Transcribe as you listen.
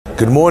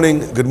Good morning,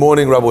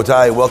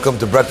 Rabotai. Welcome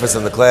to Breakfast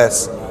in the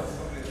Class.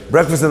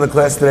 Breakfast in the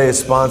Class today is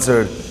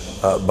sponsored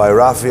by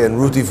Rafi and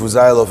Ruti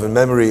Fuzailov in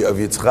memory of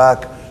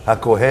Yitzchak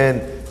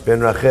HaKohen Ben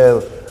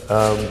Rachel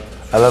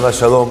Alav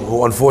Shalom,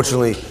 who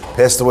unfortunately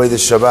passed away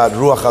this Shabbat.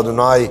 Ruach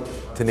Adonai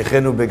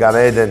Tenichenu Began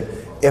Eden.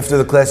 After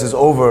the class is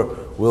over,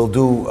 we'll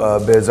do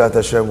Be'ezrat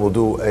Hashem, we'll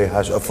do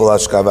a full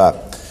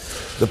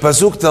Hashkava. The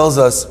Pasuk tells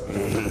us,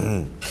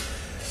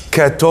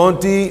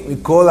 Katonti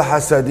mikol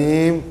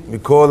hasadim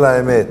mikol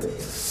ha'emet.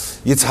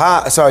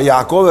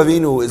 Yaakov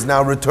Avinu is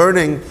now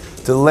returning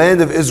to the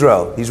land of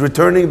Israel. He's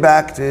returning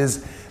back to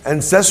his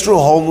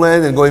ancestral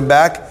homeland and going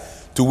back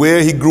to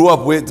where he grew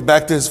up with,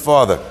 back to his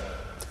father.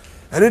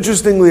 And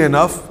interestingly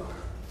enough,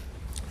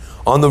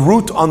 on the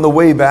route on the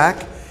way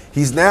back,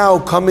 he's now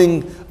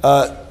coming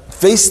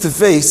face to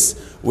face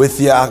with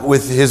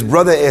his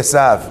brother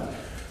Esav.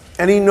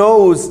 And he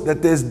knows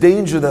that there's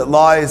danger that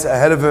lies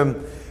ahead of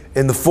him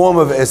in the form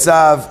of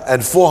Esav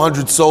and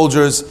 400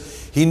 soldiers.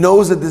 He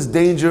knows that this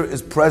danger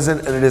is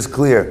present and it is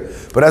clear.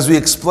 But as we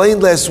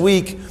explained last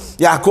week,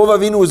 Yaakov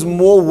Avinu is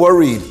more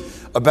worried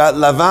about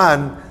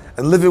Lavan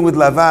and living with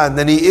Lavan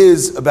than he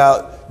is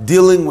about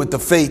dealing with the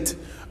fate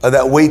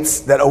that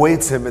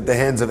awaits him at the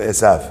hands of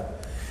Esav.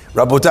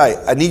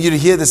 Rabotai, I need you to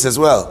hear this as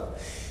well.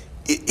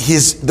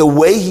 The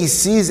way he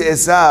sees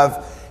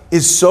Esav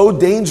is so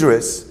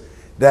dangerous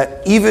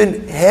that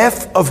even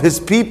half of his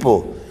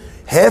people,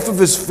 half of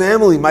his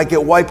family might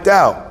get wiped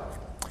out.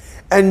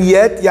 And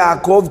yet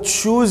Yaakov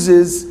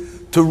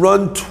chooses to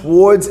run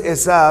towards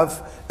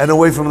Esav and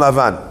away from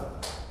Lavan.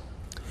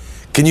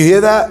 Can you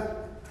hear that?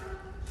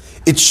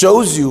 It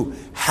shows you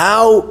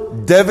how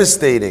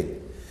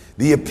devastating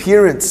the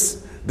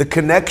appearance, the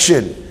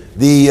connection,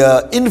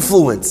 the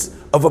influence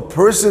of a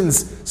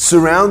person's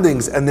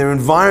surroundings and their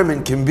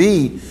environment can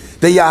be,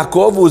 that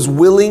Yaakov was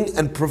willing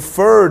and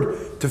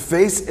preferred to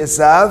face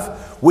Esav,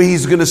 where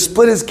he's going to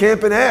split his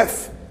camp in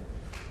half.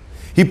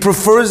 He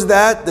prefers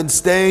that than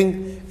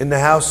staying in the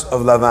house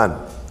of Lavan.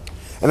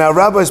 And our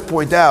rabbis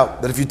point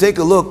out that if you take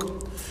a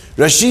look,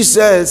 Rashi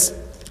says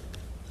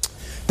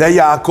that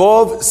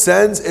Yaakov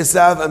sends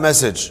Esav a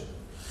message.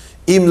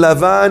 Im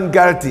Lavan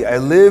garti, I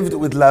lived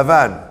with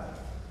Lavan.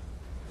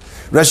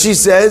 Rashi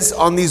says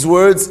on these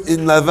words,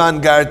 in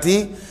Lavan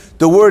garti,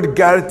 the word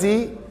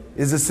garti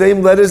is the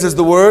same letters as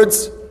the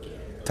words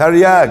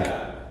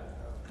Taryag.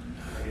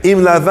 Im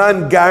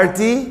Lavan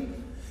garti,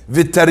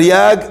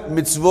 V'taryag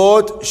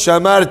mitzvot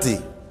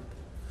shamarti.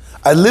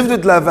 I lived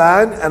with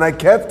Lavan and I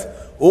kept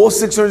all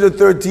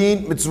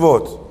 613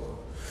 mitzvot.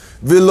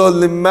 V'lo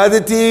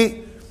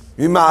limadeti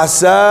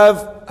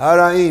v'ma'asav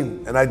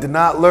haraim. And I did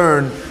not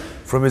learn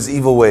from his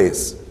evil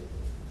ways.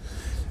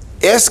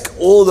 Ask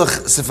all the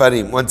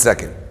Sefarim, 1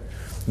 second.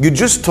 You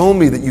just told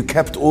me that you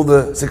kept all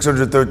the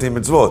 613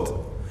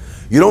 mitzvot.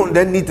 You don't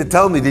then need to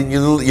tell me that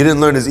you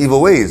didn't learn his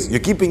evil ways. You're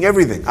keeping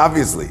everything,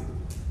 obviously.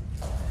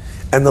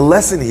 And the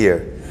lesson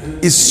here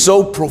is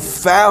so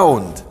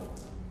profound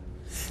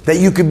that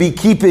you could be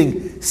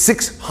keeping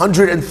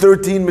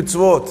 613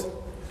 mitzvot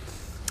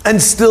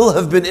and still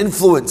have been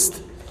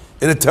influenced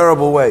in a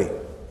terrible way.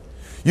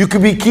 You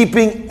could be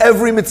keeping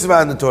every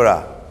mitzvah in the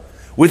Torah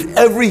with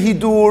every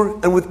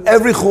hidur and with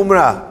every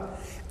chumrah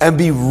and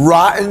be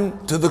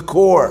rotten to the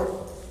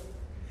core.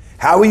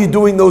 How are you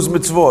doing those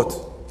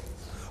mitzvot?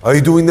 Are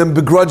you doing them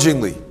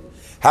begrudgingly?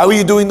 How are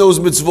you doing those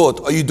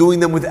mitzvot? Are you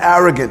doing them with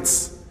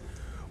arrogance?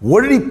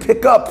 What did he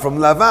pick up from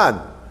Lavan?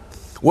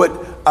 What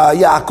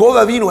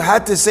Yaakov Avinu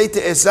had to say to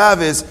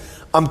Esav is,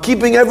 I'm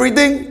keeping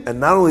everything, and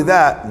not only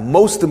that,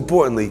 most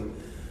importantly,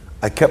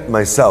 I kept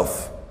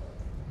myself.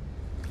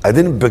 I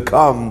didn't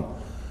become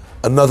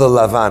another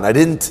Lavan. I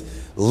didn't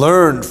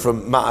learn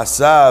from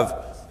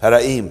Ma'asav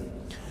Haraim.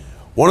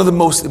 One of the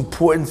most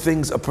important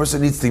things a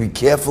person needs to be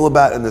careful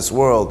about in this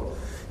world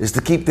is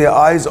to keep their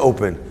eyes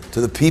open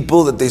to the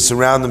people that they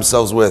surround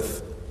themselves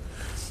with.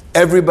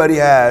 Everybody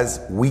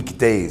has weak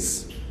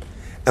days.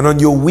 And on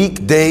your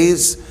weak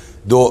days,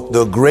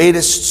 the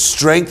greatest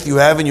strength you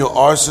have in your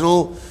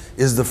arsenal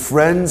is the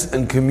friends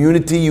and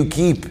community you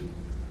keep.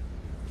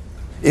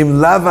 Im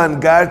Lavan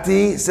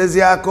garti, says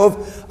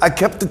Yaakov, I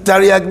kept the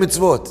Taryag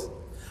mitzvot.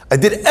 I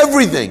did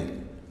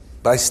everything,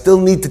 but I still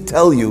need to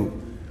tell you,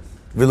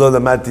 V'lo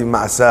lamati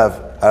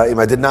ma'asav,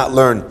 I did not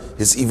learn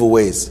his evil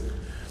ways.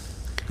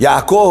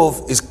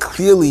 Yaakov is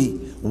clearly,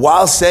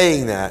 while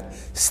saying that,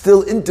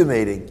 still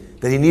intimating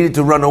that he needed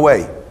to run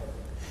away.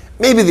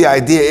 Maybe the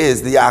idea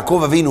is that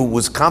Yaakov Avinu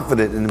was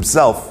confident in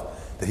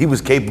himself that he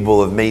was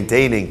capable of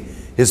maintaining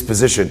his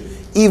position,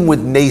 even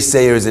with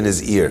naysayers in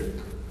his ear.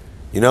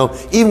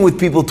 Even with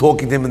people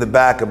talking to him in the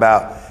back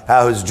about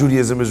how his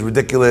Judaism is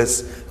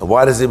ridiculous, and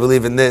why does he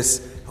believe in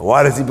this, and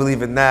why does he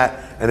believe in that,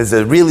 and does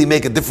it really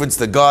make a difference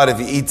to God if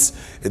he eats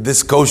at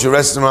this kosher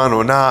restaurant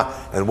or not,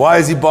 and why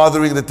is he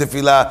bothering the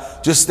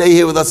tefillah? Just stay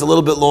here with us a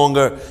little bit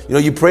longer.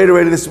 You prayed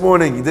already this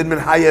morning, you did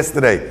mincha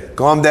yesterday,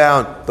 calm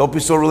down, don't be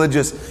so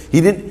religious.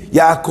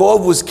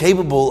 Yaakov was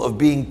capable of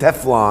being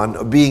Teflon,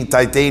 of being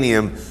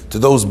titanium to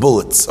those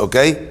bullets,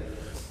 okay?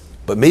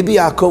 But maybe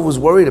Yaakov was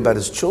worried about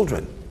his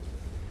children.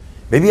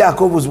 Maybe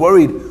Yaakov was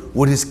worried,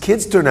 would his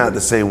kids turn out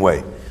the same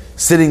way?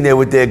 Sitting there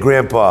with their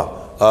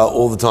grandpa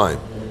all the time.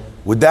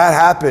 Would that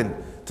happen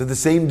to the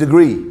same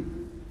degree?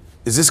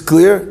 Is this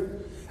clear?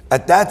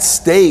 At that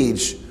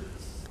stage,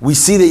 we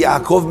see that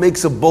Yaakov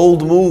makes a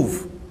bold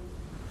move.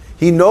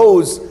 He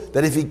knows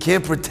that if he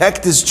can't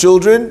protect his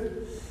children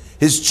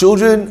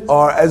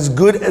are as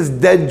good as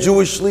dead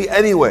Jewishly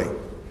anyway.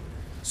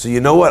 So you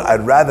know what?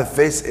 I'd rather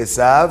face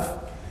Esav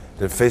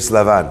than face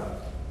Lavan.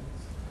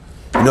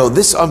 You know,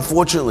 this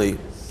unfortunately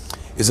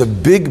is a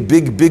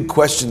big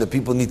question that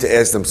people need to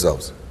ask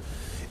themselves.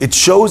 It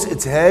shows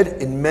its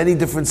head in many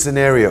different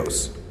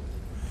scenarios.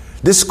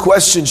 This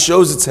question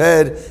shows its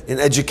head in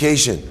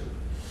education.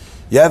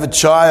 You have a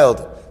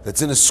child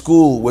that's in a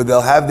school where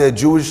they'll have their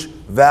Jewish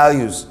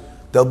values.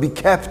 They'll be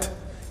kept.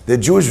 Their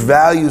Jewish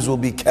values will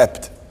be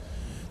kept.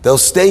 They'll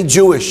stay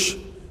Jewish.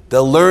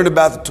 They'll learn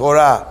about the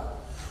Torah.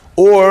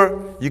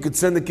 Or you could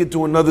send the kid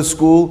to another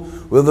school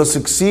where they'll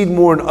succeed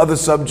more in other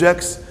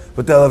subjects,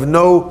 but they'll have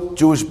no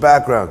Jewish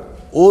background.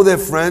 All their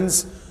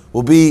friends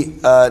will be,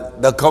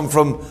 they'll come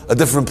from a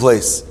different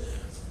place.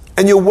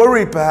 And you're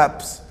worried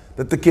perhaps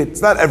that the kid,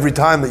 it's not every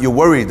time that you're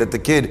worried that the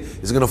kid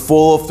is going to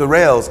fall off the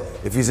rails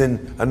if he's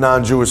in a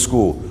non-Jewish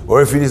school,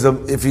 or if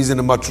he's in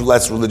a much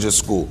less religious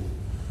school.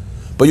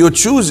 But you're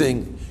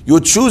choosing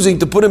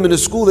to put him in a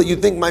school that you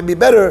think might be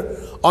better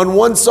on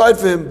one side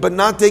for him, but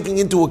not taking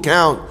into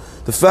account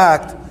the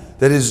fact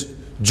that his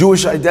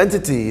Jewish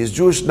identity, his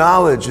Jewish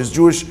knowledge, his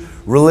Jewish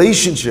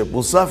relationship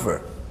will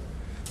suffer.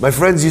 My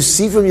friends, you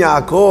see from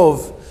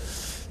Yaakov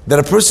that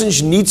a person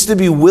needs to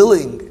be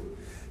willing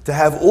to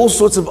have all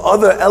sorts of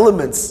other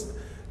elements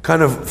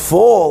kind of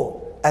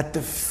fall at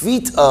the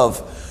feet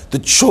of the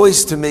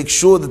choice to make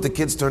sure that the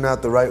kids turn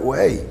out the right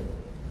way.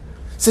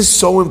 This is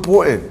so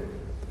important.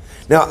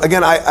 Now,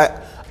 again,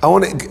 I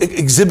want to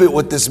exhibit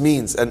what this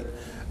means. And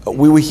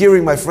we were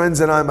hearing, my friends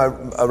and I,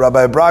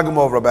 Rabbi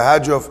Abragamov, Rabbi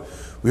Hadjov,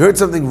 we heard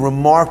something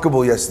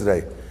remarkable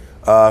yesterday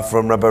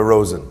from Rabbi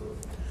Rosen.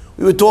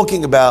 We were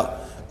talking about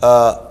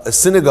a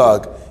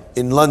synagogue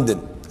in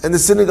London. And the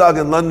synagogue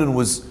in London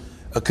was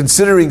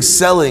considering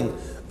selling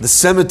the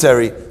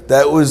cemetery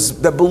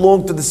that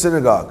belonged to the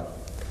synagogue.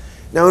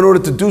 Now, in order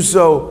to do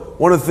so,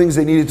 one of the things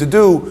they needed to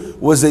do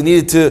was they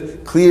needed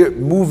to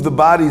move the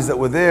bodies that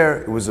were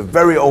there. It was a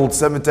very old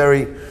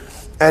cemetery.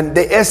 And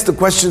they asked the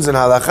questions in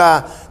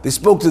halakha. They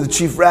spoke to the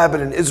chief rabbin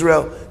in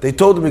Israel. They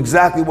told him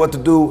exactly what to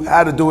do,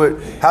 how to do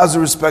it, how's a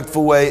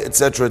respectful way,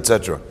 etc.,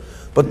 etc.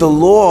 But the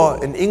law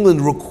in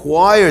England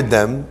required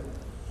them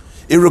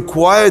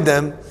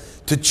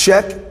to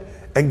check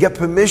and get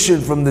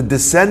permission from the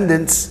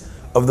descendants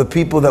of the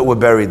people that were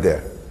buried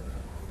there.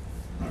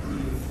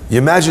 You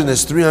imagine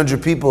there's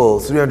 300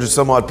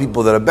 some odd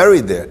people that are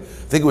buried there. I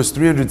think it was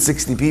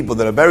 360 people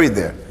that are buried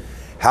there.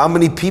 How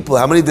many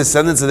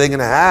descendants are they going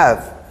to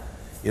have,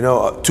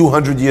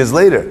 200 years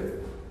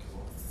later?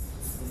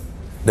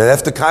 Now they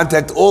have to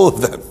contact all of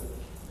them,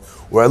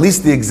 or at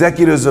least the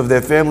executors of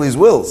their families'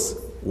 wills.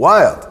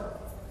 Wild.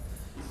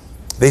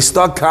 They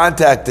start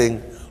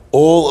contacting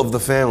all of the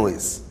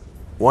families,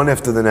 one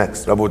after the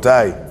next.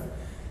 Rabotai.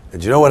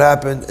 And you know what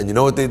happened? And you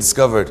know what they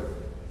discovered?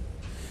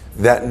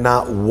 That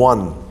not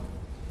one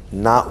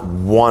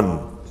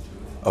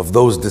of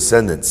those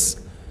descendants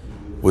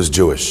was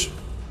Jewish.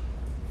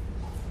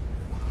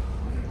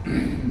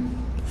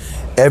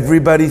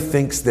 Everybody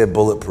thinks they're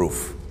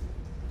bulletproof.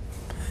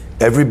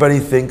 Everybody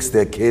thinks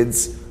their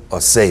kids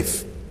are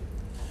safe.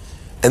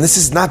 And this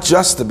is not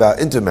just about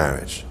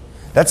intermarriage.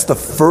 That's the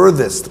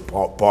furthest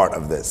part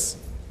of this.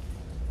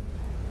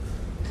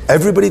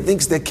 Everybody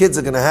thinks their kids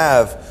are going to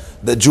have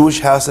the Jewish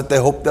house that they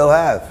hope they'll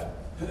have.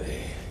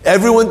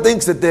 Everyone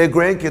thinks that their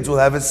grandkids will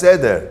have a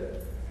seder.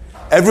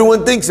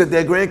 Everyone thinks that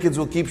their grandkids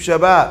will keep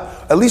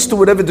Shabbat, at least to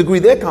whatever degree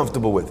they're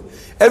comfortable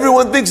with.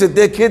 Everyone thinks that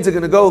their kids are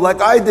going to go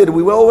like I did.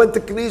 We all went to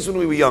Knis when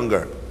we were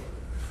younger.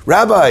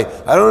 Rabbi,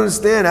 I don't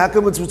understand. How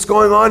come what's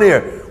going on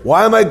here?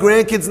 Why are my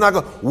grandkids not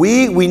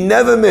going? We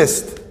never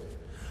missed.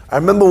 I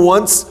remember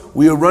once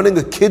we were running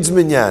a kids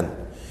minyan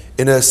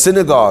in a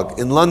synagogue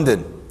in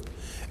London.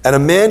 And a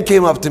man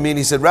came up to me and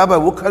he said, Rabbi,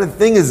 what kind of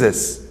thing is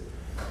this?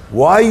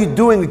 Why are you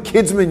doing the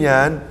kids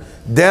minyan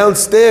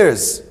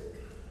downstairs?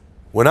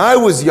 When I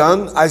was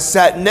young, I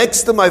sat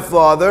next to my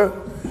father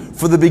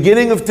for the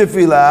beginning of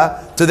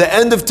tefillah to the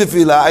end of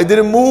tefillah. I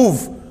didn't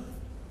move.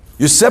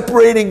 You're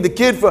separating the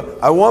kid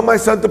I want my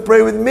son to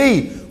pray with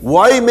me.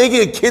 Why are you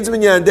making a kids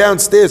minyan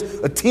downstairs?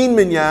 A teen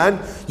minyan?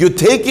 You're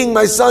taking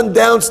my son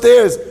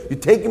downstairs. You're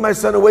taking my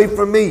son away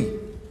from me.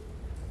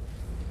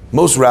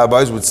 Most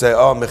rabbis would say,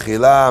 oh,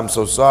 mechila, I'm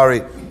so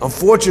sorry.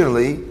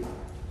 Unfortunately,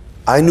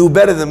 I knew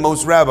better than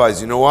most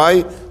rabbis. You know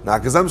why? Not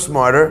because I'm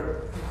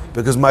smarter,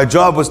 because my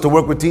job was to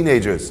work with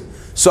teenagers.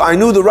 So I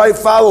knew the right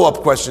follow-up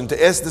question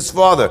to ask this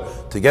father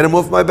to get him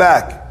off my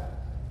back.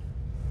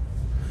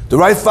 The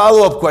right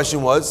follow-up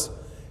question was,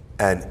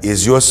 and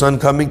is your son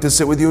coming to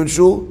sit with you in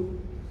shul?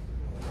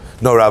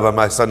 No, Rabbi,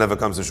 my son never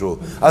comes to shul.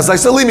 I was like,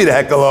 so leave me the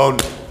heck alone.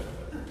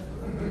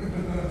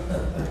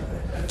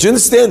 Do you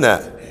understand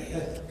that?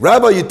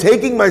 Rabbi, you're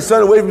taking my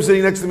son away from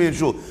sitting next to me in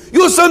shul.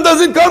 Your son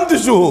doesn't come to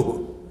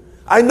shul.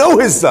 I know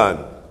his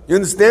son. You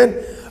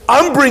understand?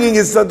 I'm bringing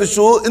his son to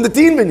shul in the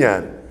teen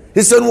minyan.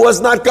 His son was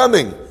not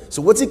coming.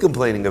 So what's he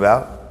complaining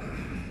about?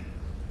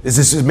 Is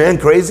this man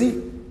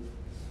crazy?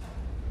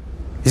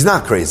 He's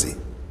not crazy.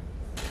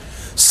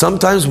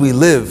 Sometimes we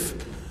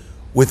live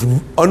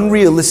with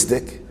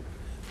unrealistic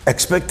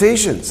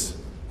expectations.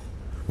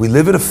 We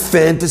live in a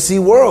fantasy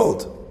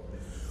world.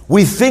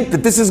 We think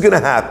that this is going to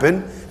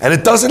happen, and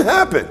it doesn't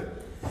happen.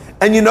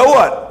 And you know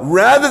what?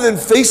 Rather than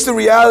face the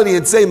reality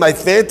and say my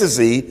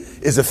fantasy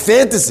is a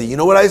fantasy, you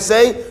know what I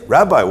say?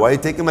 Rabbi, why are you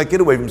taking my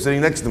kid away from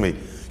sitting next to me?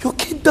 Your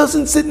kid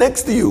doesn't sit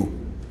next to you.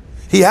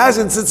 He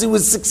hasn't since he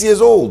was 6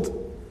 years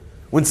old,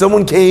 when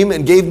someone came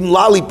and gave him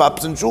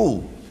lollipops in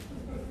shul.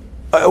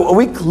 Are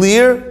we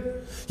clear?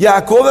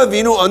 Yaakov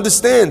Avinu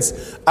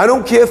understands. I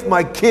don't care if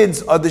my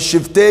kids are the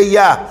Shiftei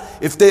Yah,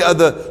 if they are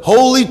the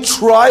holy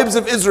tribes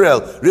of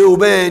Israel,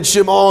 Reuben,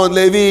 Shimon,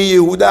 Levi,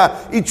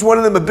 Yehuda, each one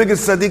of them a bigger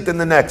tzaddik than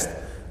the next.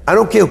 I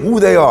don't care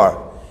who they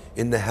are.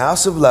 In the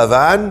house of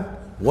Lavan,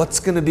 what's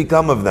going to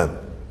become of them?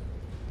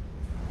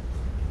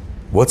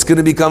 What's going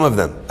to become of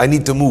them? I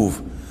need to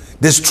move.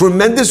 There's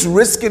tremendous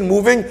risk in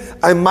moving.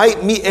 I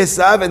might meet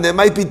Esav and there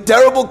might be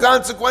terrible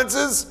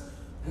consequences.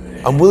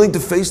 I'm willing to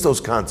face those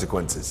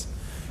consequences.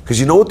 Because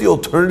you know what the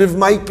alternative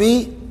might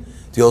be?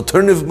 The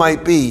alternative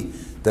might be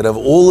that of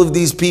all of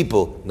these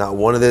people, not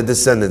one of their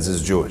descendants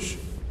is Jewish.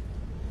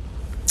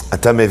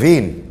 Ata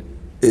mevin,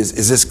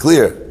 is this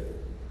clear?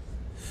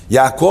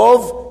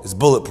 Yaakov is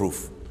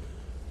bulletproof.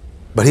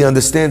 But he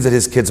understands that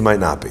his kids might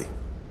not be.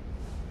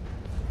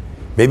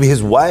 Maybe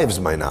his wives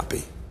might not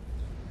be.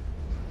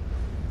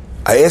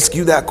 I ask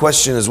you that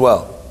question as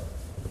well.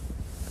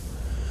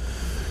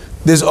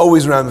 There's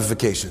always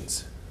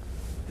ramifications.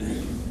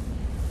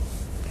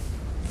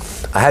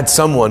 I had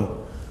someone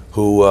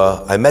who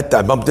I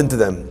bumped into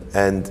them,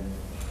 and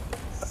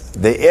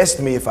they asked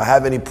me if I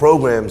have any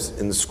programs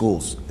in the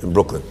schools in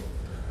Brooklyn.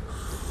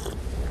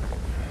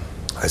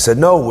 I said,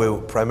 no, we're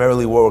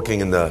primarily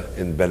working in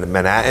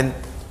Manhattan.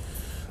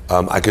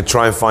 I could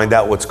try and find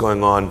out what's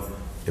going on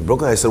in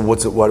Brooklyn. I said,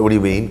 what do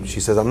you mean? She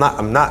says,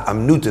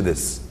 I'm new to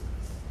this.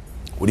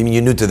 What do you mean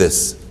you're new to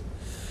this?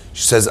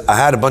 She says, I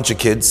had a bunch of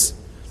kids.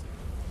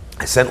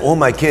 I sent all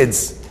my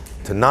kids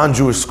to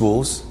non-Jewish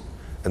schools.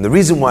 And the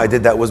reason why I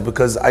did that was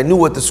because I knew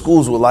what the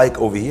schools were like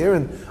over here,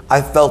 and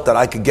I felt that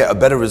I could get a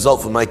better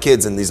result for my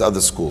kids in these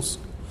other schools.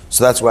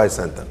 So that's why I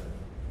sent them,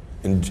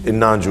 in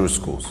non-Jewish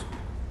schools.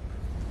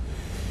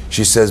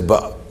 She says,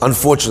 but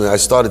unfortunately I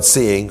started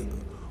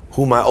seeing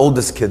who my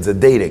oldest kids are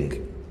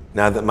dating,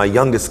 now that my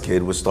youngest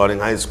kid was starting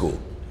high school.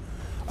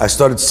 I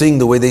started seeing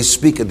the way they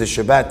speak at the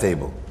Shabbat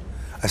table.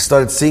 I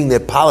started seeing their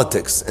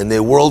politics and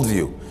their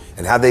worldview,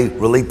 and how they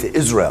relate to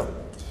Israel.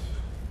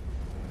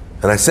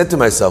 And I said to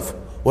myself,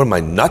 what am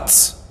I,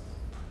 nuts?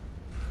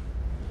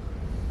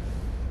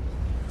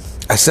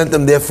 I sent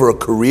them there for a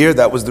career,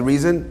 that was the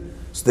reason,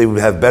 so they would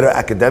have better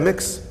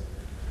academics.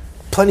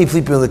 Plenty of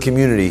people in the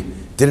community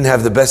didn't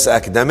have the best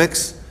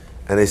academics,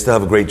 and they still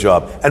have a great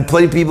job. And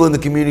plenty of people in the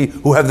community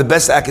who have the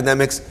best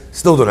academics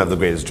still don't have the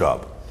greatest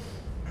job.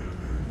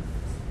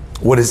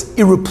 What is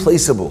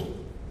irreplaceable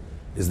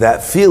is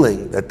that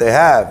feeling that they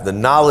have, the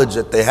knowledge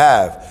that they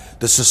have,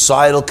 the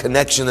societal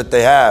connection that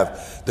they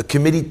have, the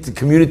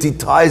community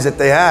ties that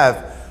they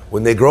have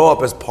when they grow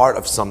up as part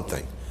of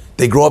something.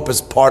 They grow up as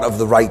part of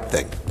the right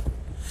thing.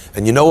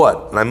 And you know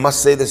what? And I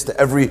must say this to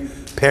every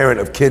parent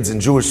of kids in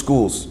Jewish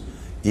schools.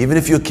 Even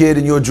if your kid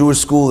in your Jewish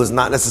school is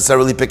not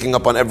necessarily picking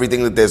up on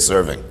everything that they're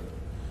serving,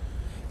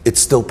 it's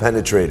still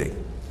penetrating.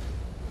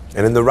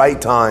 And in the right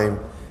time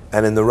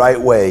and in the right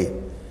way,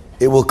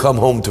 it will come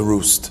home to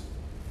roost.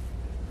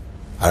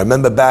 I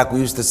remember back, we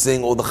used to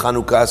sing all the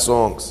Chanukah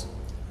songs.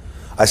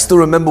 I still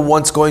remember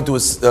once going to a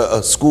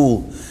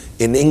school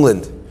in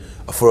England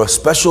for a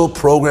special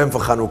program for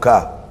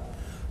Chanukah.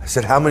 I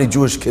said, how many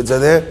Jewish kids are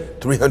there?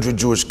 300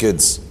 Jewish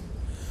kids.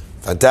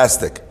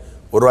 Fantastic.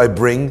 What do I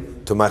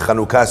bring to my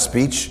Chanukah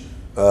speech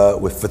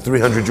for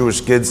 300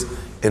 Jewish kids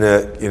in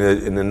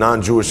a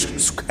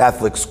non-Jewish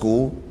Catholic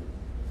school?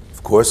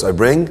 Of course, I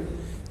bring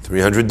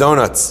 300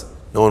 donuts.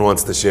 No one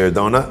wants to share a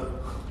donut.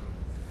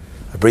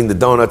 I bring the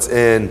donuts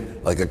in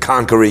like a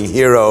conquering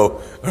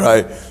hero,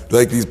 right?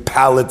 Like these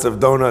pallets of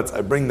donuts.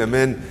 I bring them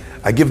in.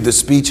 I give the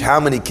speech. How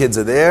many kids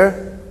are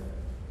there?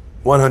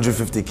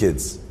 150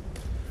 kids.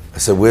 I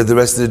said, where are the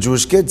rest of the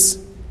Jewish kids?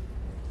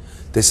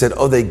 They said,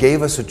 oh, they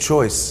gave us a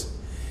choice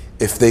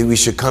if we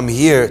should come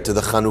here to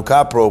the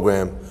Chanukah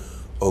program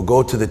or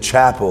go to the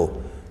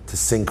chapel to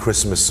sing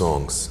Christmas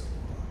songs.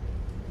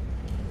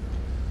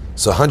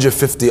 So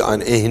 150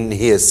 on in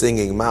here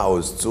singing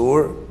Ma'oz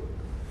Tzur,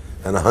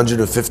 and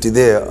 150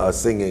 there are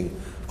singing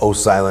O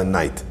Silent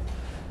Night.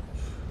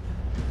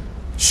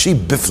 She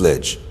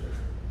bifledge.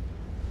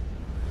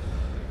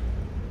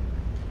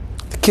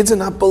 The kids are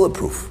not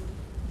bulletproof.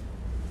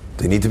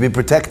 They need to be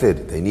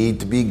protected. They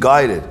need to be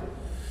guided.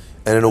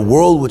 And in a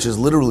world which is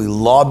literally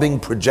lobbing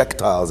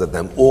projectiles at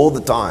them all the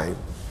time,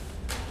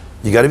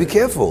 you got to be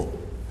careful.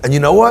 And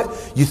you know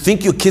what? You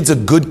think your kid's a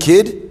good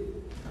kid?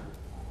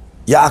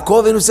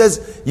 Yaakov Avinu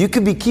says, you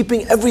could be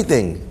keeping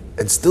everything.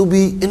 and still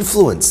be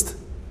influenced.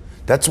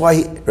 That's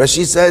why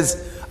Rashi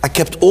says, I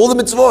kept all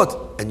the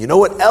mitzvot. And you know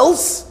what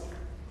else?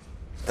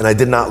 And I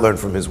did not learn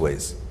from his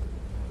ways.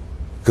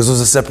 Because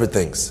those are separate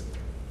things.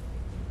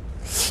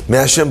 May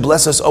Hashem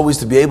bless us always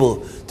to be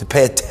able to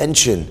pay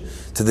attention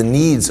to the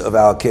needs of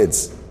our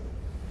kids.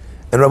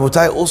 And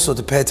Rabotai, also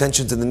to pay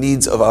attention to the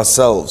needs of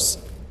ourselves,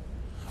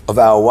 of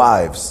our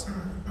wives,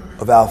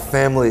 of our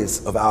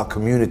families, of our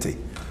community.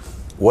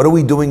 What are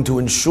we doing to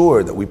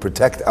ensure that we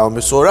protect our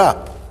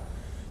Mesorah?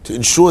 To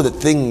ensure that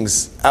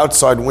things,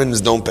 outside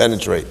winds don't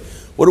penetrate.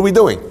 What are we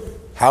doing?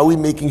 How are we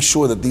making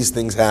sure that these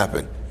things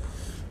happen?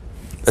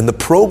 And the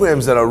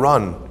programs that are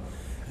run,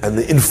 and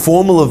the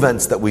informal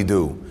events that we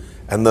do,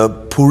 and the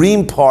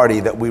Purim party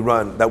that we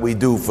run, that we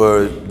do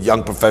for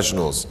young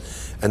professionals,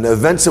 and the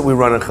events that we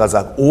run in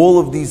Chazak, all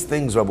of these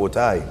things,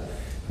 Rabotai,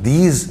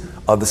 these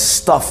are the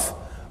stuff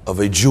of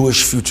a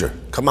Jewish future.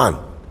 Come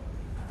on,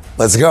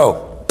 let's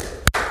go.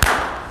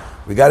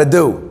 We got to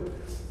do.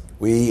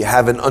 We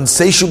have an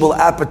insatiable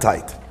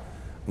appetite.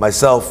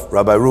 Myself,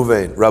 Rabbi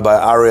Ruvain, Rabbi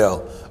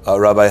Ariel,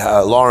 Rabbi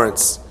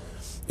Lawrence,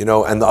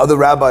 and the other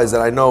rabbis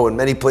that I know in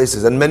many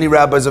places, and many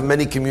rabbis of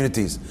many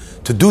communities,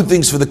 to do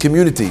things for the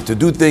community, to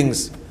do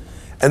things.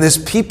 And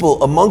there's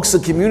people amongst the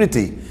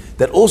community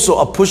that also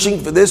are pushing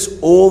for this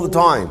all the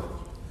time.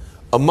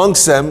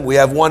 Amongst them, we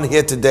have one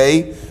here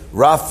today,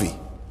 Rafi.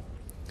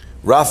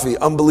 Rafi,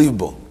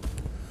 unbelievable.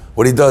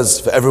 What he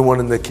does for everyone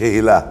in the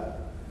Kehillah.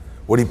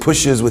 What he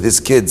pushes with his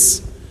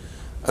kids.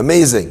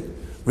 Amazing.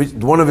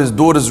 One of his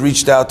daughters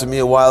reached out to me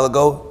a while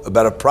ago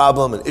about a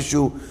problem, an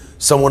issue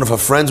someone of her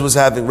friends was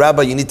having.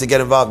 Rabbi, you need to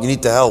get involved, you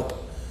need to help.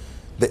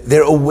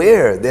 They're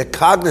aware, they're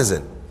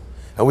cognizant.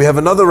 And we have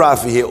another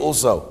Rafi here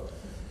also,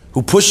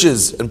 who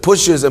pushes and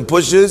pushes and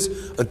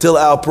pushes until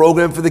our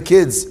program for the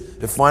kids,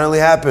 it finally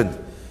happened.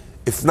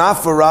 If not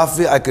for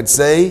Rafi, I could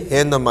say,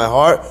 hand on my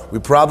heart, we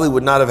probably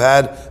would not have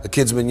had a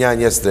kids minyan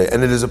yesterday.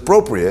 And it is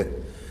appropriate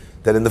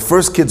that in the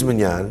first kids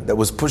minyan that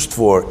was pushed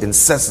for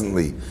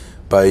incessantly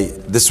by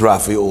this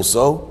Rafi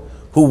also,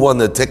 who won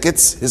the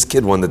tickets? His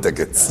kid won the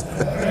tickets.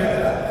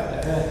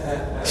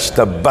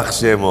 Shtabach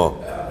Shemo.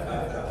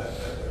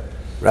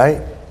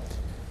 Right?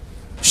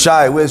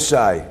 Shai, where's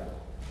Shai?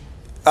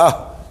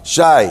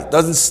 Shai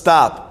doesn't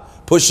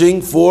stop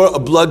pushing for a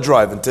blood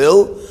drive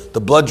until the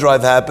blood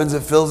drive happens,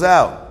 it fills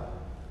out.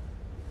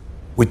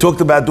 We talked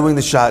about doing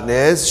the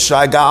shatnez.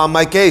 Shai got on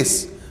my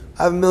case.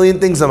 I have a million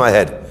things on my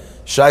head.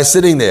 Shai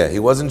sitting there. He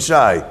wasn't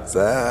shy. So,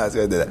 I was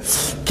gonna do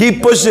that.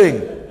 Keep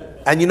pushing.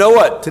 And you know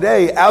what?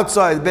 Today,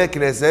 outside the Beit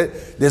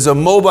Knesset, there's a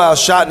mobile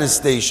shatnez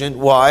station.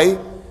 Why?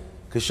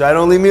 Because Shai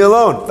don't leave me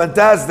alone.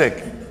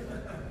 Fantastic.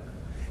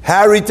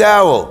 Harry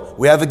Towel.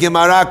 We have a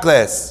Gemara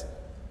class.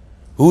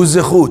 Who's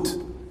Zechut?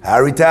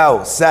 Harry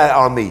Towel sat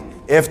on me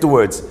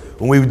afterwards.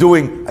 When we were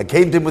doing, I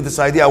came to him with this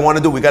idea,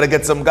 we got to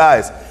get some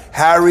guys.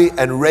 Harry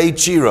and Ray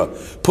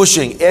Chira,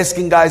 pushing,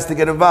 asking guys to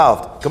get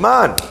involved. Come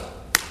on.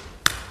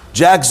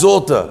 Jack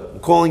Zolta, I'm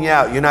calling you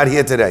out, you're not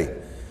here today.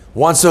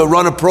 Wants to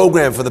run a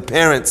program for the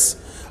parents,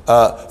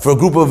 for a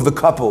group of the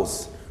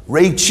couples.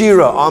 Ray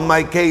Chira on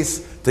my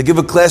case to give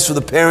a class for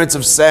the parents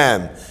of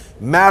Sam.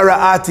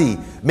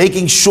 Maraati,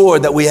 making sure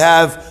that we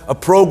have a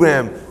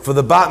program for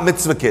the bat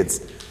mitzvah kids.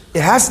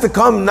 It has to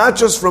come not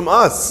just from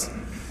us.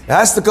 It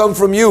has to come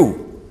from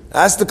you. It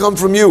has to come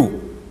from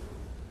you.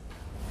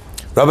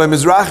 Rabbi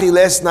Mizrahi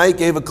last night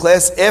gave a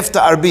class after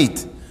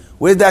Arbit.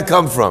 Where did that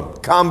come from?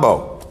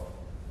 Combo.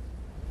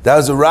 That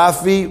was a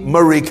Rafi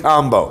Murray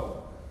combo.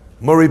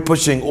 Murray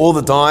pushing all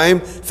the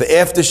time for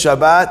after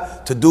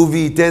Shabbat to do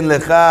V'iten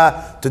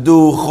Lecha, to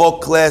do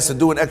Chok class, to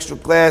do an extra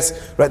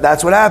class. Right?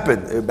 That's what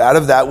happened. Out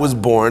of that was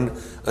born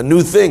a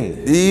new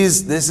thing.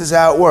 This is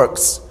how it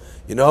works.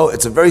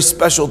 It's a very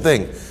special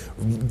thing.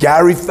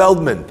 Gary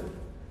Feldman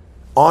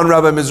on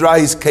Rabbi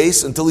Mizrahi's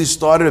case until he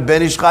started a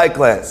Ben Ish Chai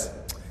class.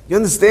 You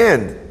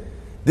understand?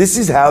 This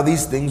is how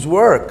these things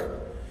work.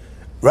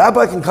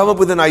 Rabbi can come up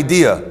with an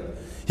idea.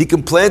 He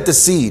can plant the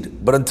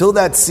seed, but until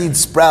that seed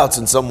sprouts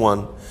in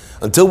someone,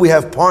 until we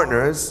have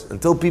partners,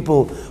 until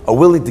people are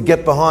willing to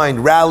get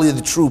behind, rally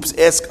the troops,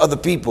 ask other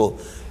people,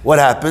 what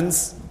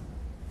happens?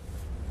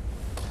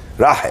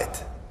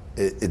 Rahet.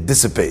 It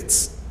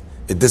dissipates.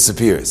 It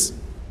disappears.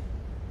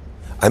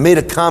 I made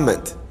a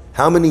comment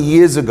how many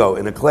years ago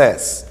in a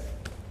class?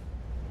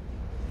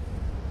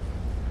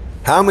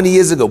 How many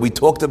years ago we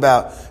talked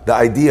about the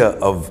idea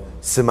of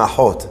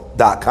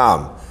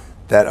simahot.com,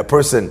 that a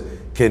person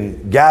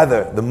can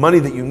gather the money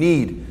that you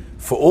need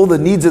for all the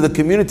needs of the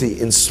community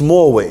in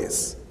small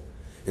ways.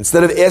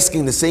 Instead of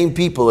asking the same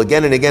people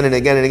again and again and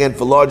again and again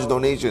for large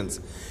donations,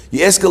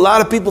 you ask a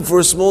lot of people for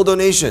a small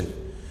donation.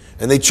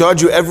 And they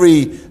charge you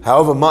every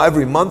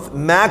month.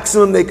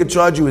 Maximum they could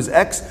charge you is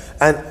X,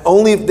 and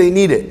only if they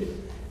need it.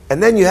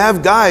 And then you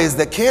have guys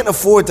that can't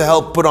afford to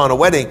help put on a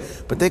wedding,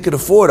 but they could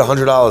afford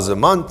 $100 a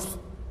month.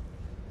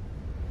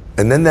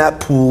 And then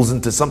that pools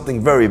into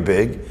something very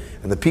big,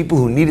 and the people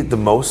who need it the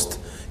most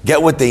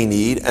get what they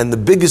need, and the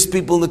biggest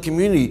people in the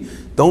community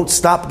don't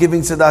stop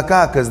giving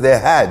tzedakah because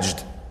they're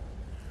hajjed.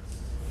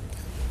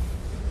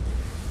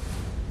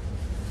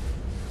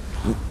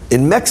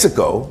 In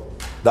Mexico,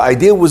 the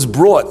idea was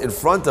brought in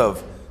front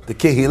of the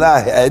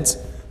Kehillah heads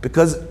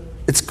because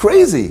it's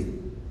crazy.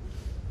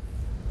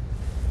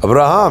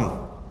 Abraham,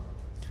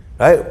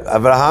 right?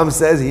 Abraham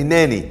says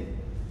Hineni,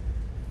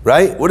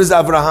 right? What does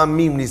Abraham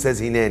mean when he says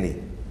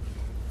Hineni?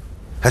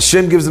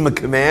 Hashem gives him a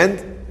command,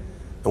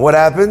 and what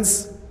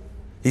happens?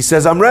 He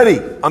says, I'm ready,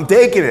 I'm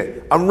taking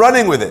it, I'm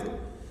running with it.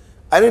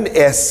 I didn't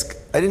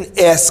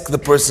ask the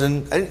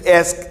person, I didn't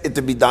ask it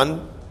to be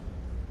done.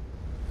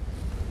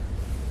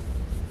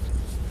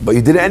 But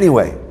you did it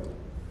anyway.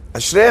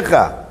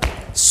 Ashrecha.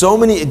 So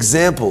many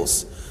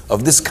examples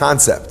of this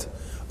concept,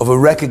 of a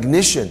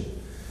recognition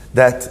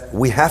that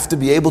we have to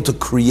be able to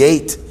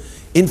create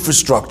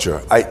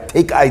infrastructure,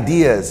 take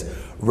ideas,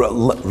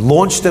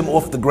 launch them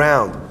off the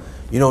ground.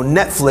 You know,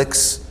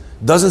 Netflix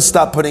doesn't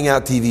stop putting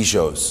out TV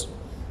shows.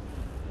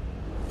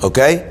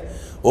 Okay?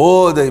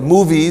 Or the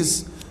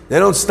movies, they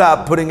don't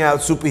stop putting out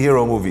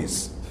superhero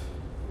movies.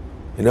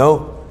 You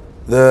know?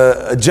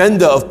 The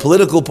agenda of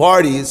political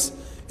parties,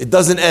 it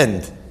doesn't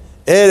end.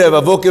 They're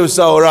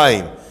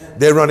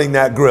running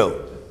that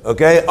grill.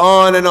 Okay?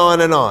 On and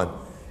on and on.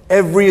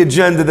 Every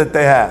agenda that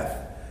they have.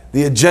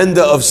 The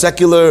agenda of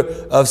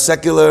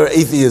secular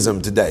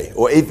atheism today,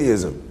 or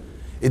atheism.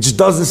 It just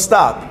doesn't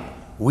stop.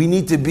 We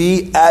need to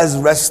be as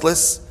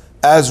restless,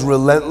 as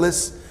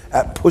relentless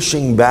at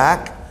pushing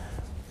back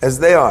as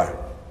they are.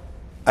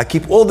 I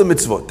keep all the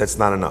mitzvot, that's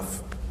not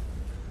enough.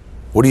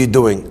 What are you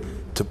doing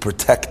to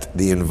protect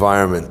the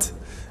environment?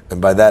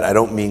 And by that I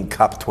don't mean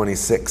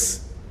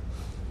COP26.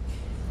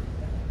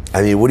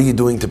 I mean, what are you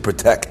doing to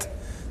protect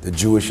the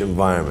Jewish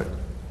environment?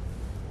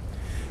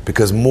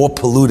 Because more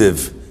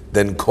pollutive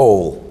than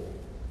coal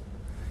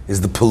is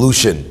the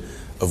pollution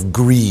of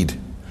greed,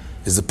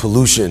 is the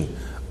pollution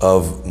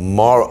of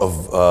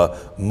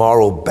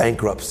moral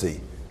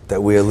bankruptcy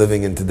that we are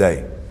living in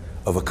today,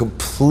 of a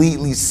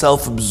completely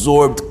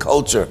self-absorbed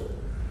culture.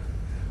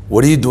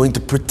 What are you doing to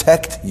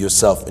protect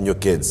yourself and your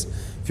kids?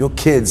 If your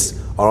kids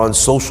are on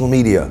social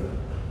media,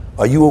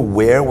 are you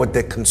aware what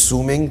they're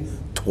consuming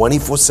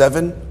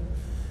 24/7?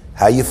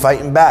 How are you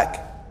fighting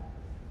back?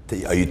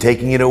 Are you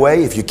taking it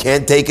away? If you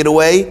can't take it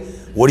away,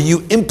 what are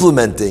you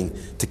implementing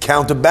to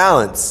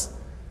counterbalance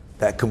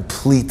that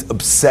complete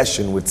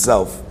obsession with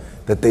self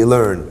that they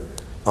learn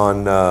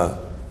on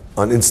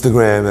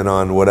Instagram and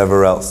on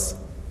whatever else?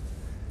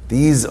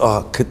 These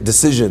are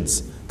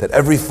decisions that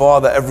every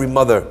father, every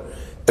mother,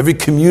 every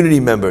community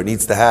member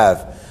needs to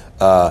have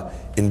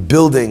in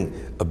building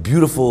a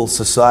beautiful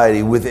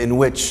society within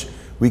which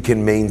we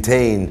can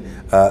maintain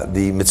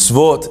the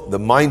mitzvot, the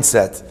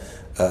mindset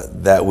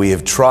that we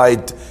have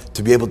tried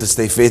to be able to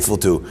stay faithful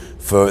to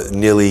for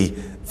nearly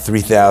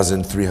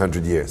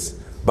 3,300 years.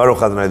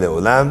 Baruch Adonai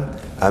Le'olam.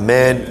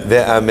 Amen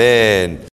ve'amen.